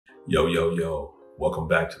Yo, yo, yo, welcome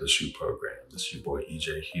back to the SHU Program. This is your boy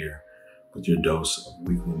EJ here with your dose of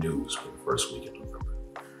weekly news for the first week of November.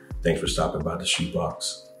 Thanks for stopping by the SHU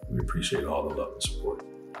Box. We appreciate all the love and support.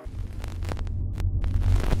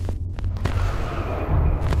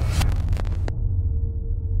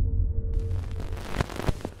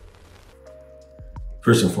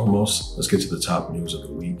 First and foremost, let's get to the top news of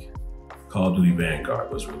the week. Call of Duty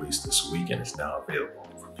Vanguard was released this week and is now available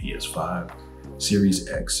for PS5, Series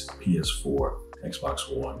X, PS4,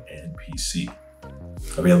 Xbox One, and PC.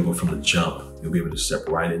 Available from the jump, you'll be able to step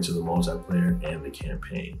right into the multiplayer and the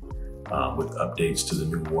campaign with updates to the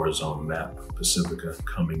new Warzone map, Pacifica,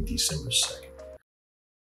 coming December 2nd.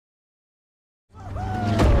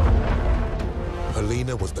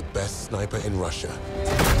 Helena was the best sniper in Russia.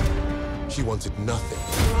 She wanted nothing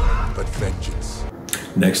but vengeance.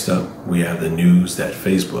 Next up, we have the news that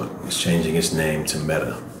Facebook is changing its name to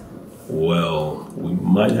Meta. Well, we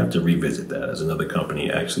might have to revisit that as another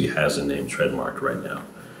company actually has the name trademarked right now.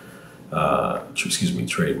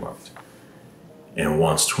 Trademarked. And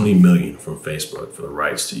wants $20 million from Facebook for the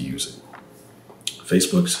rights to use it.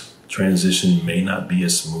 Facebook's transition may not be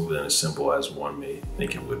as smooth and as simple as one may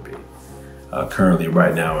think it would be. Currently,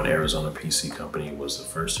 right now, an Arizona PC company was the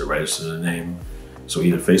first to register the name. So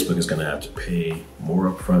either Facebook is going to have to pay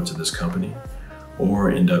more upfront to this company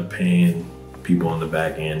or end up paying people on the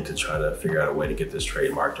back end to try to figure out a way to get this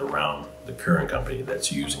trademarked around the current company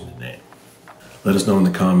that's using the name. Let us know in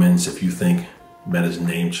the comments if you think Meta's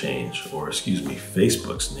name change, or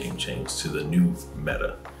Facebook's name change to the new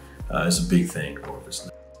Meta is a big thing, or if it's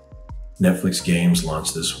not. Netflix games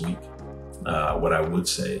launched this week. What I would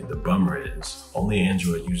say, the bummer is only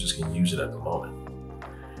Android users can use it at the moment.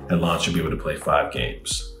 At launch, you'll be able to play 5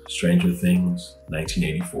 games. Stranger Things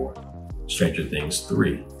 1984, Stranger Things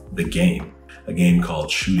 3, The Game, a game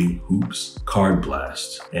called Shooting Hoops, Card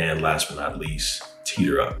Blast, and last but not least,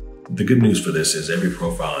 Teeter Up. The good news for this is every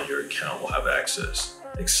profile on your account will have access,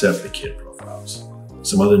 except the kid profiles.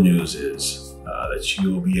 Some other news is that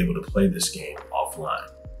you will be able to play this game offline,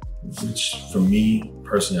 which for me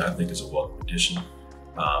personally, I think is a welcome addition,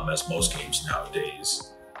 as most games nowadays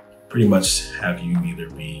pretty much have you either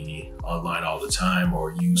be online all the time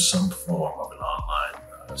or use some form of an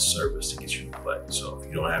online service to get you to play. So if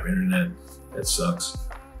you don't have internet, that sucks.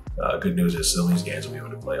 Good news is some of these games will be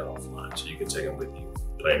able to play offline, so you can take them with you,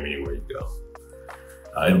 play them anywhere you go.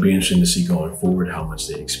 It'll be interesting to see going forward how much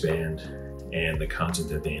they expand and the content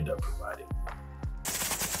that they end up providing.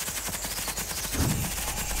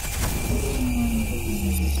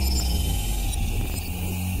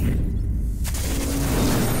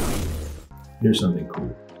 Here's something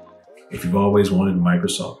cool. If you've always wanted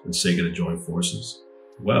Microsoft and Sega to join forces,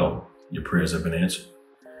 well, your prayers have been answered.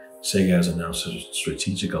 Sega has announced a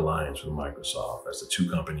strategic alliance with Microsoft as the two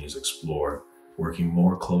companies explore working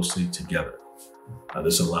more closely together.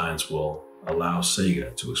 This alliance will allow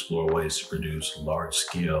Sega to explore ways to produce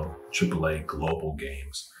large-scale AAA global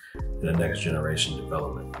games in a next-generation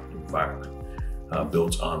development environment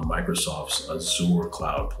built on Microsoft's Azure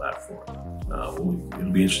cloud platform.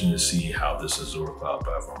 It'll be interesting to see how this Azure cloud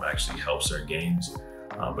platform actually helps their games,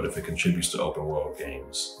 but if it contributes to open world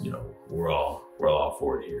games, we're all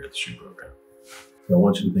for it here at the SHU Program. What I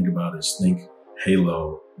want you to think about is think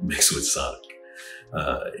Halo mixed with Sonic.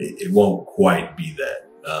 It won't quite be that,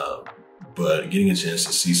 but getting a chance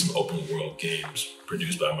to see some open world games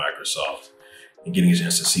produced by Microsoft and getting a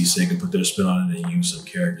chance to see Sega put their spin on it and use some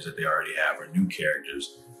characters that they already have or new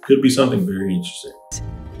characters could be something very interesting.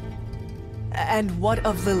 And what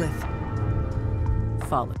of Lilith?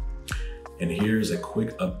 Follow. And here's a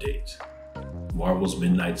quick update. Marvel's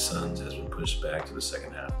Midnight Suns has been pushed back to the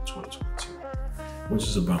second half of 2022, which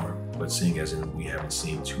is a bummer, but seeing as in we haven't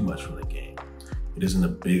seen too much from the game, it isn't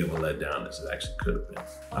as big of a letdown as it actually could have been.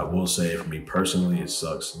 I will say for me personally, it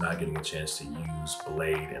sucks not getting a chance to use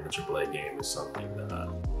Blade in the AAA game is something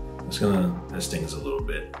that stings a little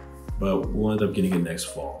bit, but we'll end up getting it next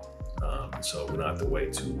fall. So we don't have to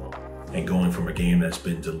wait too long. And going from a game that's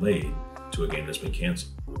been delayed to a game that's been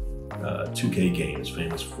canceled. 2K Games,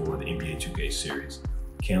 famous for the NBA 2K series,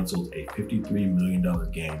 canceled a $53 million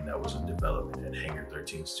game that was in development at Hangar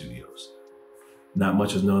 13 Studios. Not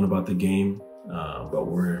much is known about the game, but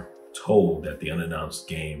we're told that the unannounced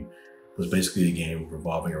game was basically a game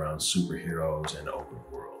revolving around superheroes and open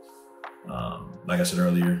world. Like I said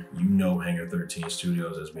earlier, Hangar 13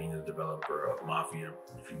 Studios as being the developer of Mafia.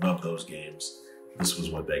 If you love those games, this was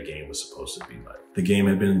what that game was supposed to be like. The game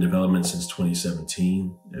had been in development since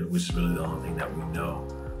 2017, which is really the only thing that we know.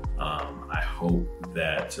 I hope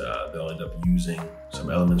that they'll end up using some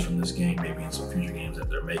elements from this game, maybe in some future games that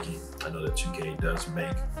they're making. I know that 2K does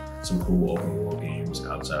make some cool open world games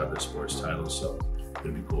outside of their sports titles, so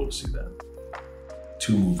it'll be cool to see that.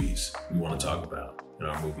 2 movies we want to talk about in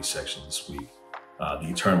our movie section this week. The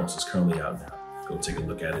Eternals is currently out now. Go take a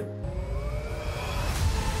look at it.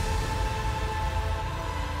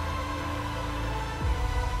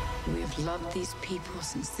 We have loved these people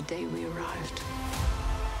since the day we arrived.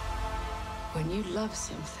 When you love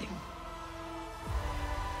something,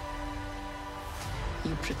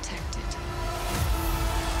 you protect it.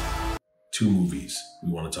 2 movies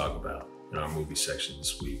we want to talk about in our movie section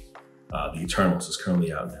this week. The Eternals is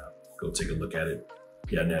currently out now. Go take a look at it.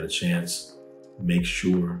 If you haven't had a chance, make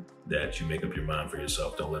sure that you make up your mind for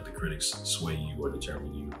yourself. Don't let the critics sway you or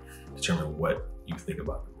determine what you think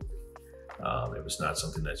about the movie. If it's not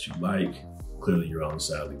something that you like, clearly you're on the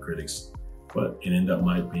side of the critics, but it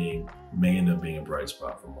may end up being a bright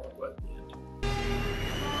spot for Marvel at the end.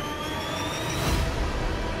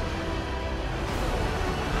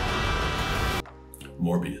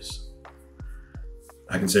 Morbius.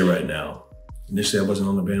 I can say right now, initially I wasn't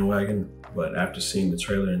on the bandwagon, but after seeing the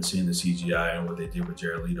trailer and seeing the CGI and what they did with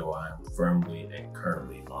Jared Leto, I am firmly and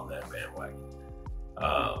currently on that bandwagon.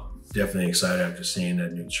 Definitely excited after seeing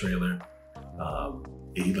that new trailer.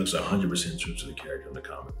 He looks 100% true to the character in the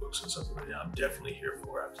comic books, and something that I'm definitely here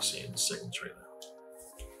for after seeing the second trailer.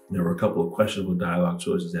 There were a couple of questionable dialogue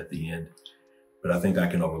choices at the end, but I think I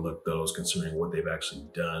can overlook those considering what they've actually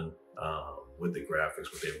done with the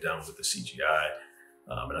graphics, what they've done with the CGI.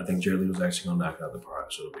 And I think Jared Leto's actually gonna knock it out the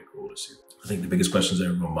park, so it'll be cool to see. I think the biggest questions in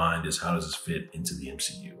everyone's mind is, how does this fit into the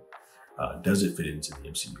MCU? Does it fit into the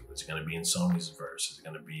MCU? Is it gonna be in Sony's verse? Is it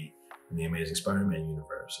gonna be in the Amazing Spider-Man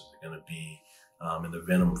universe? Is it gonna be in the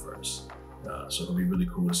Venom verse? So it'll be really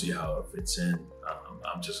cool to see how it fits in.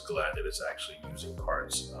 I'm just glad that it's actually using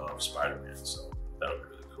parts of Spider-Man, so that'll be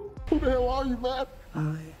really cool. Who the hell are you, man?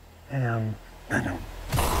 I am Venom.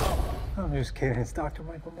 I'm just kidding. It's Dr.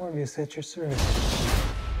 Michael Morbius at your service.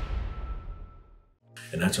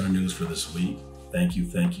 And that's our news for this week. Thank you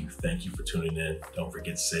for tuning in. Don't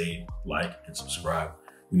forget to save, like, and subscribe.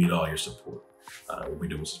 We need all your support. We'll be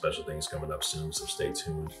doing some special things coming up soon, so stay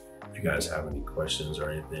tuned. If you guys have any questions or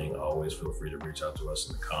anything, always feel free to reach out to us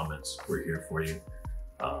in the comments. We're here for you.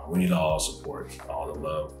 We need all support, all the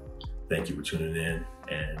love. Thank you for tuning in,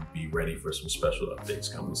 and be ready for some special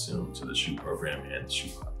updates coming soon to the SHU Program and the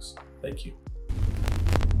SHU Box. Thank you.